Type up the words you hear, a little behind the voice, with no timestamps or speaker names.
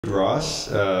Ross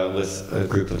with a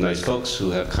group of nice folks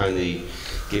who have kindly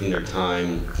given their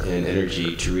time and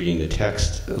energy to reading the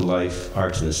text, Life,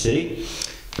 Arts in the City.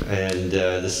 And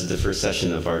this is the first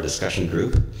session of our discussion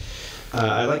group.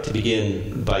 I'd like to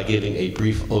begin by giving a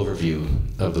brief overview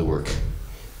of the work.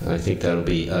 I think that'll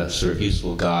be a sort of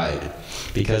useful guide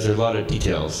because there are a lot of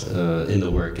details in the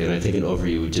work, and I think an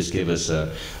overview would just give us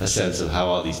a sense of how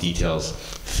all these details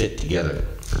fit together.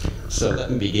 So let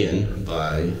me begin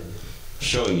by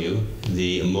showing you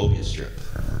the Mobius strip.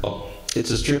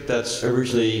 It's a strip that's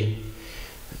originally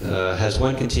has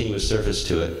one continuous surface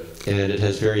to it, and it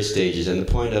has various stages. And the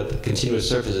point of continuous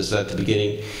surface is that the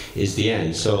beginning is the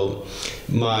end. So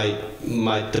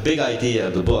the big idea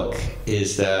of the book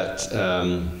is that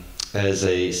as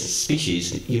a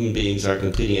species, human beings are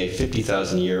completing a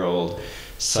 50,000-year-old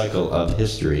cycle of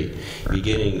history,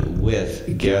 beginning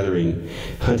with gathering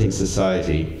hunting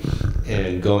society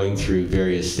and going through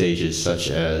various stages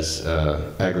such as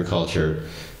agriculture,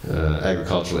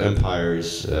 agricultural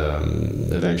empires,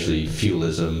 eventually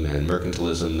feudalism and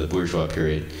mercantilism, the bourgeois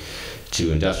period,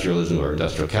 to industrialism or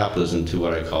industrial capitalism, to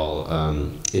what I call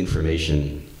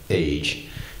information age,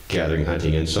 gathering,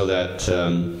 hunting. And so that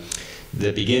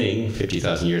the beginning,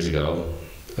 50,000 years ago,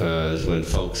 is when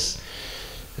folks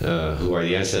who are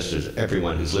the ancestors of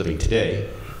everyone who's living today,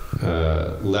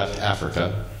 left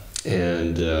Africa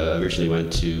and originally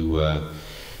went to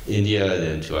India,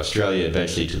 then to Australia,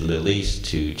 eventually to the Middle East,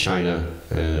 to China,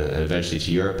 and eventually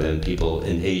to Europe, and people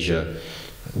in Asia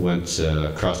went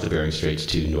across the Bering Straits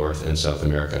to North and South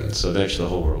America. So eventually the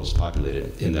whole world was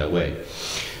populated in that way.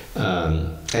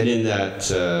 And in that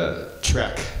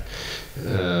trek,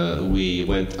 we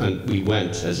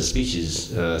went as a species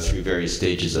through various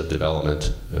stages of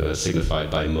development,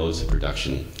 signified by modes of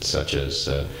production, such as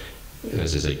I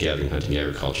say, gathering, hunting,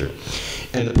 agriculture.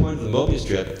 And the point of the Mobius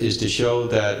strip is to show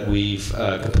that we've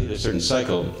completed a certain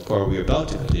cycle, or we're about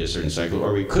to complete a certain cycle,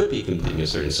 or we could be completing a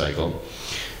certain cycle,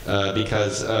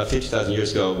 because 50,000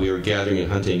 years ago we were gathering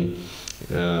and hunting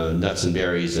nuts and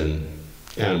berries and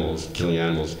animals, killing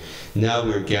animals. Now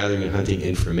we're gathering and hunting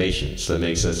information, so that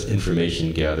makes us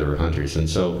information gatherer hunters. And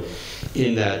so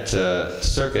in that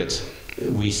circuit,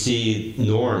 we see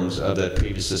norms of that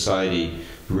previous society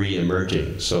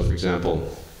re-emerging. So for example,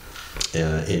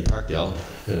 in Parkdale,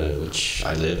 which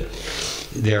I live,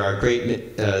 there are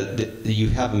you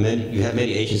have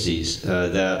many agencies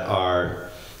that are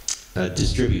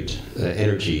distribute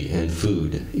energy and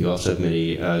food. You also have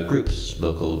many groups,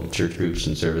 local church groups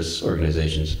and service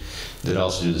organizations that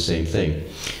also do the same thing.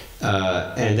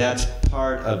 And that's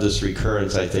part of this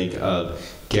recurrence, I think, of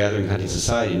gathering hunting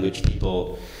society in which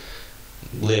people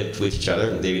lived with each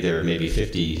other. Maybe there were maybe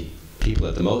 50 people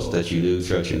at the most that you knew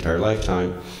throughout your entire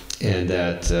lifetime, and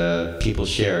that people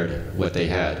shared what they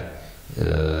had.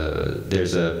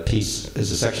 There's a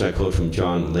section I quote from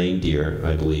John Lane Deere,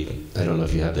 I believe. I don't know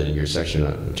if you have that in your section,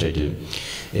 which I do,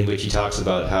 in which he talks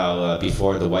about how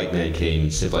before the white man came,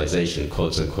 civilization,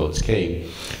 quotes unquote, came,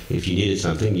 if you needed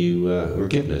something, you were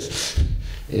given it.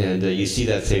 And you see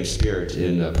that same spirit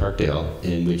in Parkdale,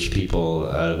 in which people,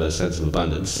 out of a sense of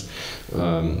abundance,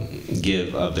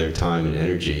 give of their time and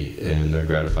energy, and they're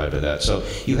gratified by that. So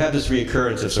you have this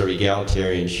reoccurrence of sort of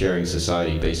egalitarian sharing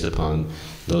society based upon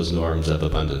those norms of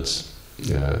abundance.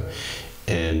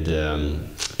 And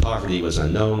poverty was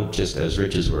unknown, just as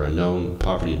riches were unknown.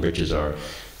 Poverty and riches are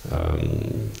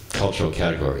cultural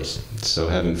categories. So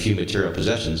having few material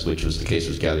possessions, which was the case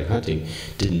with gathering hunting,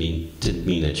 didn't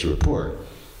mean that you were poor.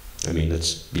 I mean,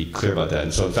 let's be clear about that.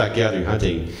 And so in fact, gathering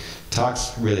hunting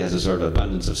really has a sort of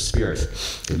abundance of spirit,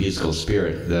 a musical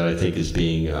spirit that I think is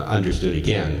being understood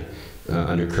again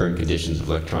under current conditions of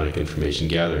electronic information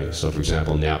gathering. So for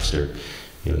example, Napster,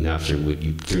 through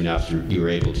Napster you were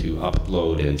able to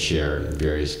upload and share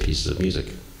various pieces of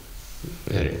music.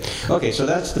 Anyway. Okay, so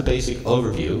that's the basic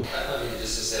overview. I mean,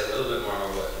 just to say a little bit more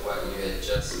about what you had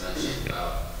just mentioned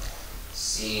about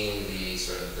seeing the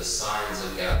sort of the signs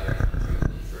of gathering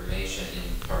information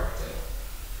in Parkdale.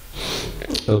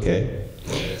 Okay.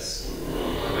 Yes.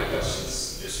 One of my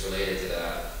questions just related to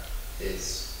that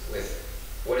is with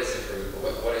what is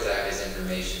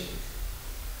information,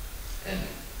 and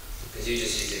because you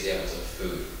just used examples of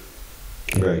food,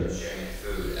 right? Sharing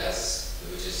food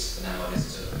which is analogous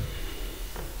to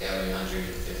gathering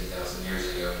 150,000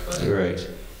 years ago, but right.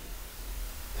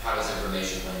 How does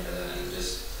information play into that?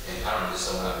 And I don't know,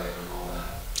 just elaborate on all that.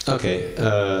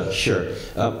 Okay, sure.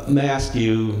 May I ask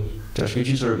you, Josh, could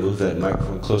you sort of move that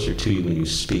microphone closer to you when you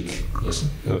speak? Yes.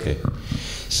 Okay.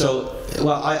 So,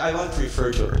 well, I want to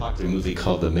refer to a popular movie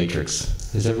called The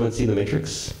Matrix. Has everyone seen The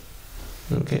Matrix?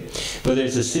 Okay, but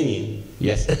there's a scene,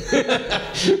 yes,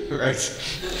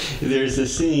 right. There's a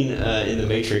scene in The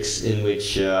Matrix in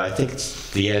which I think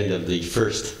it's the end of the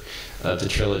first of the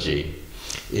trilogy,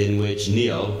 in which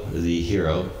Neo, the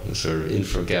hero, sort of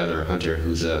info-gatherer hunter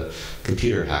who's a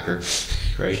computer hacker,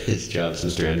 right, his job's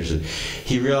Mr. Anderson,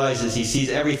 he realizes he sees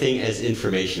everything as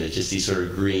information. It's just these sort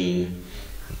of green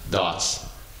dots.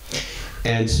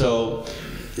 And so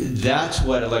that's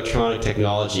what electronic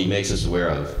technology makes us aware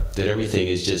of, that everything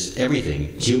is just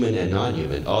everything, human and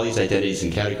non-human. All these identities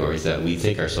and categories that we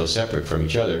think are so separate from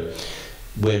each other,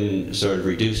 when sort of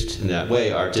reduced in that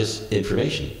way, are just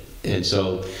information. And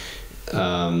so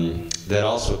that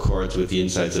also accords with the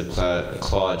insights of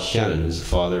Claude Shannon, who's the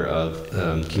father of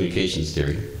communications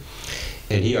theory.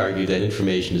 And he argued that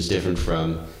information is different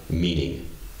from meaning.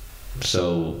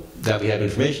 So that we have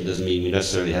information doesn't mean we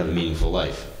necessarily have a meaningful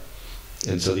life.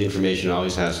 And so the information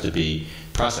always has to be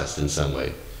processed in some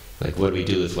way. Like, what do we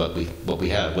do with what we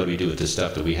have? What do we do with the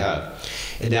stuff that we have?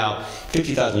 And now,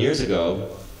 50,000 years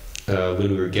ago, when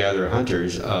we were gatherer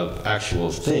hunters of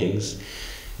actual things,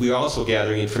 we were also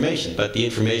gathering information, but the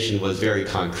information was very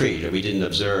concrete, and we didn't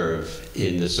observe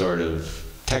in the sort of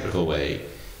technical way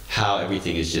how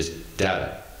everything is just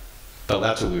data. But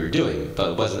that's what we were doing.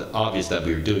 But it wasn't obvious that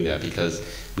we were doing that because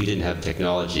we didn't have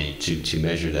technology to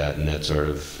measure that in that sort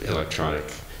of electronic,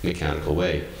 mechanical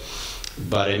way.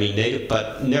 But I mean,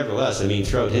 but nevertheless, I mean,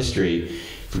 throughout history,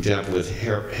 for example, with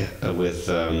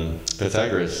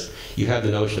Pythagoras, you have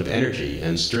the notion of energy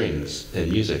and strings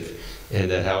and music, and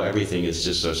that how everything is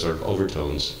just sort of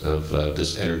overtones of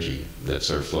this energy that's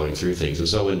sort of flowing through things. And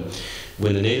so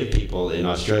when the native people in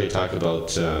Australia talk about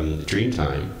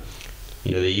Dreamtime,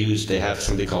 you know, they have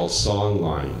something called song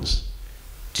lines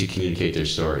to communicate their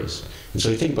stories. And so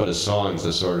you think about a song as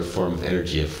a sort of form of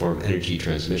energy, a form of energy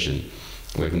transmission.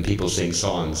 Like when people sing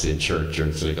songs in church or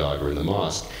in synagogue or in the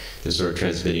mosque, they're sort of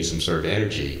transmitting some sort of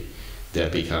energy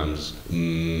that becomes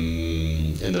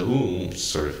and the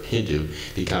sort of Hindu,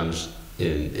 becomes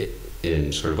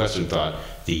in sort of Western thought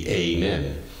the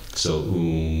amen. So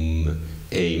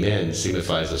amen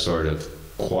signifies a sort of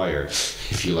choir,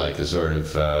 if you like, a sort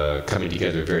of coming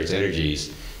together of various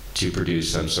energies to produce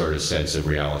some sort of sense of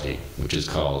reality, which is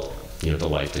called, you know, the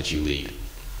life that you lead.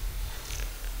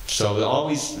 So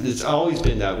it's always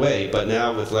been that way, but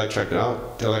now with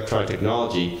electronic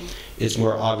technology, it's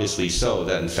more obviously so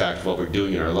that in fact what we're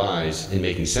doing in our lives in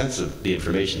making sense of the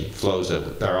information flows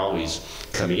that are always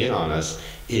coming in on us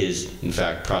is in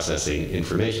fact processing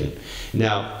information.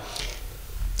 Now,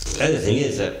 the other thing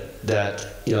is that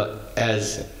you know,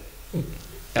 as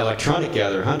electronic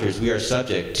gatherer hunters, we are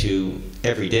subject to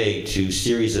every day to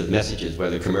series of messages,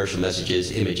 whether commercial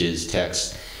messages, images,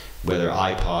 text, whether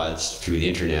iPods, through the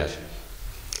internet,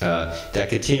 that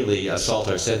continually assault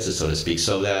our senses, so to speak,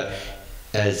 so that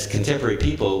as contemporary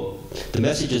people, the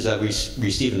messages that we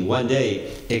receive in one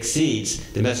day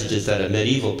exceeds the messages that a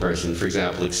medieval person, for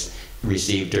example,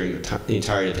 received during the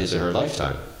entirety of his or her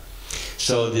lifetime.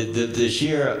 So the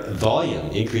sheer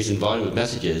volume, increase in volume of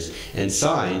messages and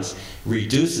signs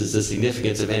reduces the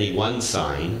significance of any one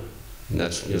sign, and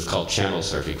that's, it's called channel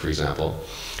surfing, for example,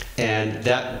 and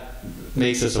that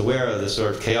makes us aware of the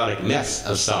sort of chaotic mess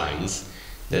of signs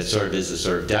that sort of is the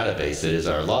sort of database that is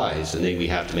our lives, and then we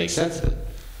have to make sense of it.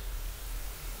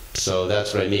 So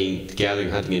that's what I mean, gathering,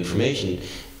 hunting information.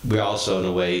 We're also, in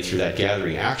a way, through that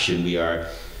gathering action, we are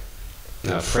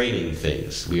framing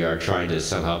things. We are trying to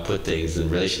somehow put things in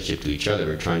relationship to each other.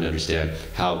 We're trying to understand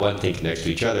how one thing connects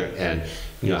to each other, and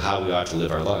you know, how we ought to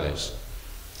live our lives.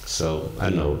 So I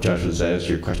don't know, Joshua, does that answer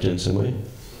your question in some way?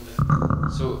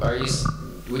 So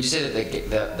would you say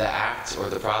that the act or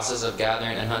the process of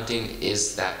gathering and hunting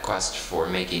is that quest for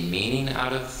making meaning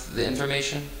out of the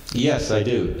information? Yes, I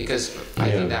do. Because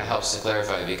I think that helps to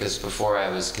clarify, because before I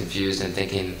was confused and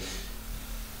thinking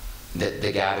that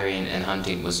the gathering and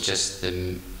hunting was just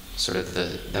the sort of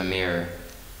the mere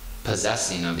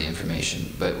possessing of the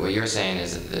information. But what you're saying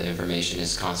is that the information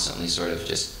is constantly sort of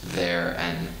just there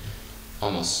and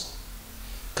almost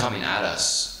coming at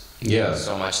us. Yeah.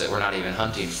 So much that we're not even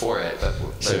hunting for it, but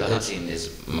the hunting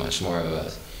is much more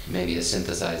of maybe a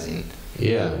synthesizing.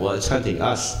 Yeah, well, it's hunting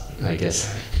us, I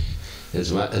guess,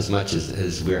 as much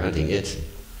as we're hunting it.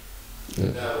 Now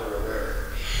we're aware.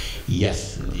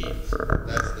 Yes, indeed. That's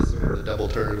the sort of the double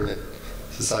turn that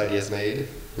society has made.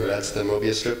 That's the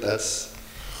Mobius strip. That's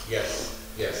yes.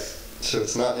 So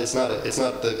it's not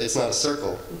a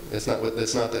circle. It's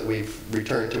not that we've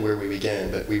returned to where we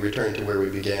began, but we returned to where we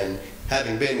began,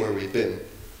 having been where we've been.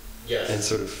 Yes. And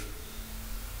sort of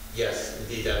Yes,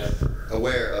 indeed. That's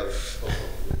aware of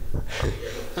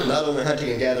Not only hunting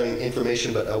and gathering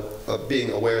information, but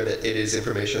being aware that it is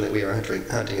information that we are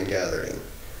hunting and gathering.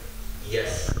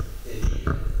 Yes, indeed.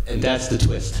 And that's the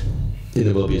twist in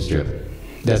the Mobius strip.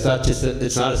 That's not just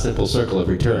it's not a simple circle of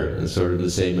return. It's sort of the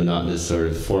same monotonous sort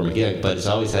of form again, but it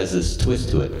always has this twist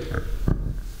to it.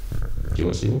 Do you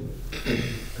want to see one?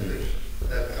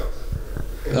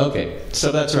 Okay,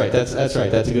 so that's right. That's right.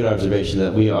 That's a good observation.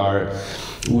 That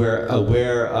we're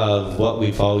aware of what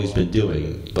we've always been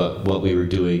doing, but what we were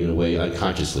doing in a way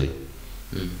unconsciously.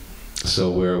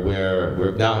 So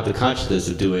we're now have the consciousness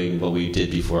of doing what we did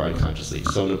before unconsciously.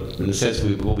 So in a sense,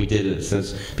 what we did in a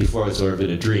sense before was sort of in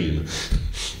a dream,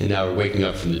 and now we're waking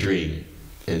up from the dream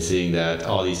and seeing that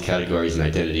all these categories and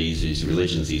identities, these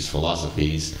religions, these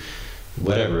philosophies,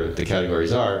 whatever the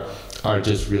categories are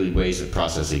just really ways of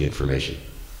processing information.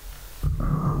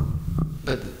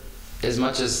 But as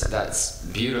much as that's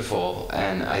beautiful,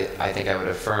 and I think I would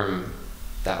affirm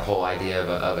that whole idea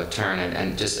of a turn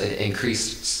and just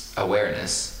increased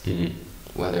awareness,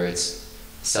 whether it's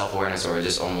self-awareness or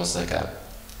just almost like a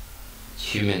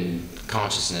human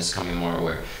consciousness coming more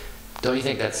aware. Don't you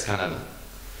think that's kind of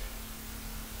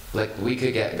like we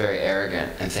could get very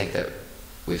arrogant and think that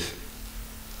we've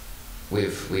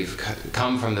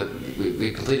come from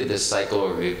we've completed this cycle,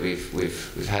 or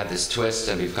we've had this twist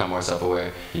and we've become more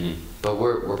self-aware, but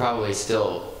we're probably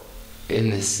still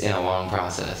in a long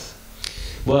process.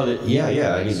 Well,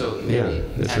 yeah. I mean, so maybe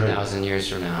that's 10,000 years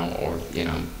from now, or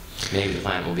maybe the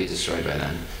planet will be destroyed by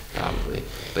then, probably.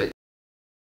 But